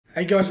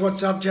Hey guys,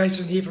 what's up?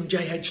 Jason here from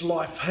JH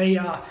Life. Hey,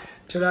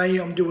 today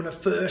I'm doing a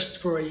first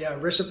for a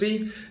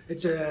recipe.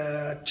 It's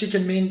a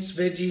chicken mince,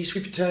 veggie,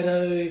 sweet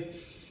potato,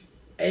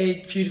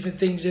 egg, few different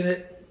things in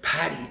it,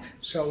 patty.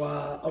 So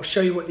I'll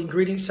show you what the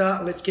ingredients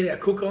are. Let's get our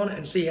cook on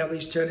and see how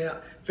these turn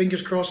out.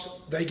 Fingers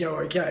crossed they go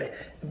okay.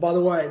 And by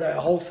the way, they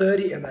are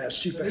Whole30 and they are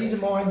super healthy.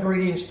 These are my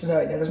ingredients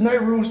today. Now there's no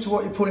rules to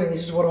what you put in.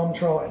 This is what I'm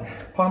trying.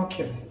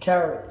 Pumpkin,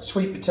 carrot,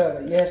 sweet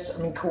potato. Yes,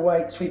 I'm in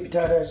Kuwait. Sweet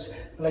potatoes,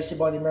 unless you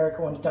buy the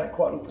American ones, don't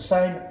quite look the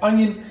same.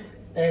 Onion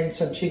and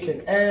some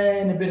chicken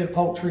and a bit of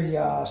poultry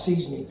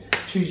seasoning.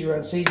 Choose your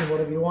own seasoning,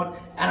 whatever you want.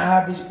 And I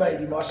have this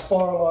baby, my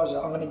spiralizer.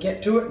 I'm going to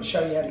get to it and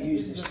show you how to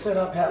use this. Just set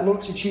up how it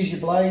looks. You choose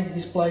your blades.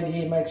 This blade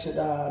here makes it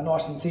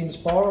nice and thin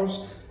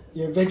spirals.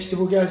 Your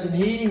vegetable goes in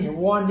here and you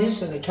wind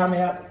this and they come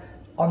out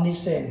on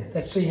this end.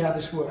 Let's see how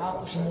this works.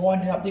 After some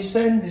winding up this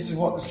end, this is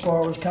what the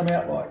spirals come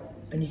out like.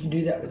 And you can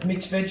do that with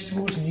mixed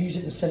vegetables and use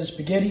it instead of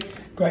spaghetti.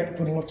 Great to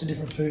put in lots of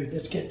different food.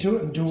 Let's get to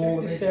it and do all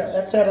of this out.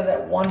 That's out of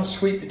that one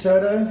sweet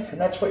potato, and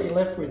that's what you're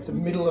left with, the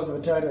middle of the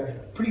potato.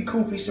 Pretty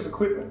cool piece of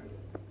equipment.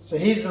 So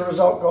here's the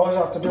result, guys,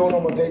 after doing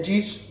all my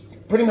veggies.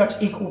 Pretty much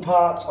equal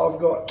parts. I've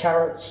got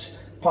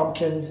carrots,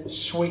 pumpkin,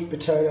 sweet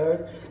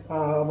potato.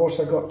 I've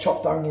also got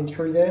chopped onion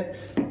through there,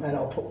 and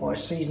I'll put my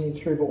seasoning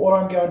through. But what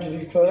I'm going to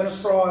do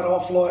first, fry it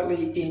off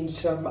lightly in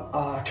some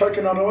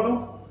coconut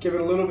oil. Give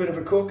it a little bit of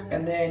a cook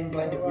and then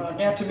blend it with the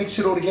chicken. Now to mix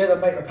it all together,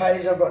 make my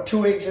patties. I've got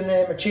 2 eggs in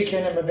there, my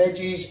chicken and my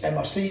veggies and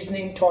my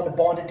seasoning. Time to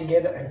bind it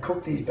together and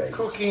cook these babies.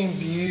 Cooking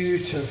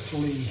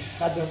beautifully.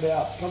 Had them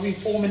about probably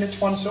 4 minutes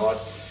one side.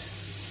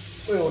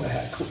 We all know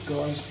how to cook,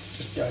 guys.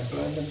 Just go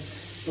burn them.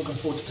 Looking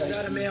forward to tasting.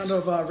 That amount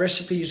of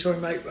recipe, so I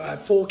make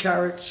 4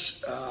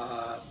 carrots,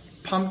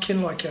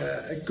 pumpkin, like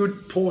a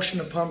good portion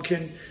of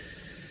pumpkin.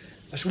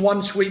 That's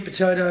 1 sweet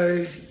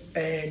potato,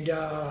 and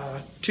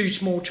 2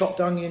 small chopped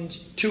onions,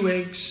 2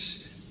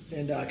 eggs,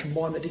 and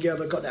combine that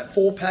together. I've got that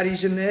 4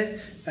 patties in there,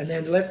 and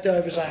then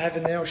leftovers I have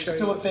in there. I'll show you.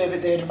 Still a fair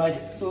bit there to make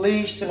at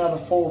least another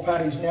 4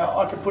 patties. Now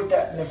I could put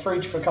that in the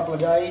fridge for a couple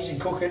of days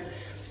and cook it,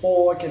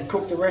 or I can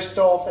cook the rest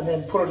off and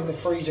then put it in the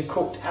freezer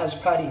cooked as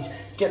patties.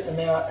 Get them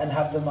out and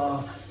have them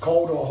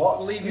cold or hot.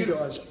 Believe you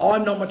guys,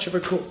 I'm not much of a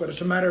cook, but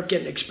it's a matter of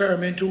getting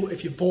experimental.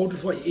 If you're bored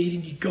with what you're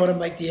eating, you've got to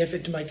make the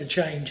effort to make the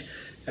change.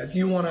 If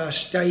you want to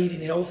stay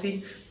eating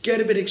healthy,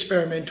 get a bit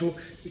experimental.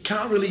 You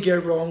can't really go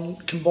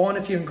wrong. Combine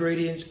a few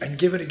ingredients and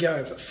give it a go.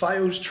 If it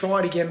fails, try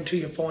it again until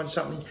you find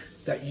something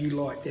that you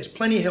like. There's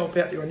plenty of help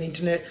out there on the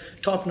internet.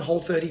 Type in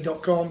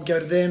Whole30.com, go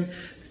to them.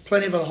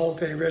 Plenty of other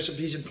Whole30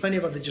 recipes and plenty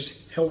of other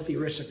just healthy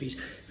recipes.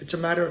 It's a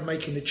matter of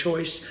making the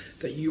choice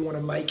that you want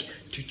to make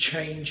to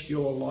change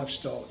your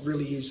lifestyle. It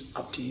really is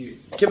up to you.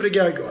 Give it a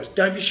go, guys.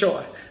 Don't be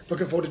shy.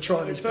 Looking forward to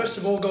trying this. First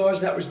of all,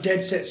 guys, that was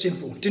dead set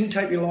simple. Didn't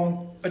take me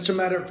long. It's a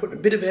matter of putting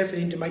a bit of effort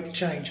in to make the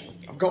change.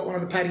 I've got one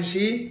of the patties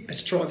here.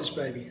 Let's try this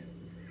baby.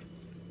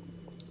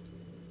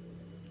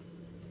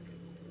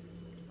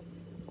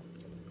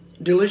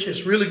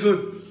 Delicious, really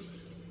good.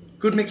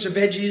 Good mix of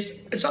veggies.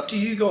 It's up to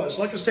you guys.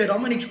 Like I said,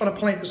 I'm only trying to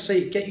plant the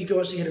seed, get you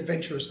guys to get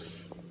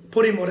adventurous.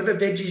 Put in whatever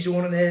veggies you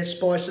want in there,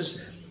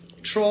 spices,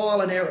 trial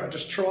and error.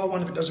 Just try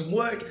one. If it doesn't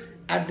work,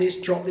 add this,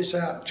 drop this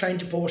out,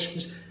 change your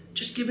portions.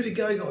 Just give it a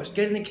go, guys.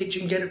 Get in the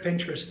kitchen, get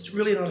adventurous. It's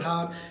really not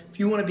hard. If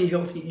you want to be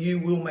healthy, you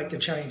will make the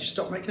change.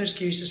 Stop making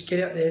excuses,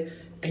 get out there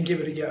and give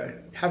it a go.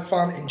 Have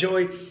fun,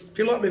 enjoy. If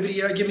you like my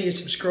video, give me a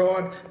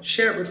subscribe,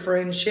 share it with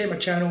friends, share my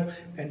channel,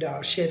 and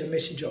share the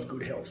message of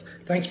good health.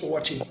 Thanks for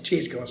watching.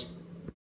 Cheers, guys.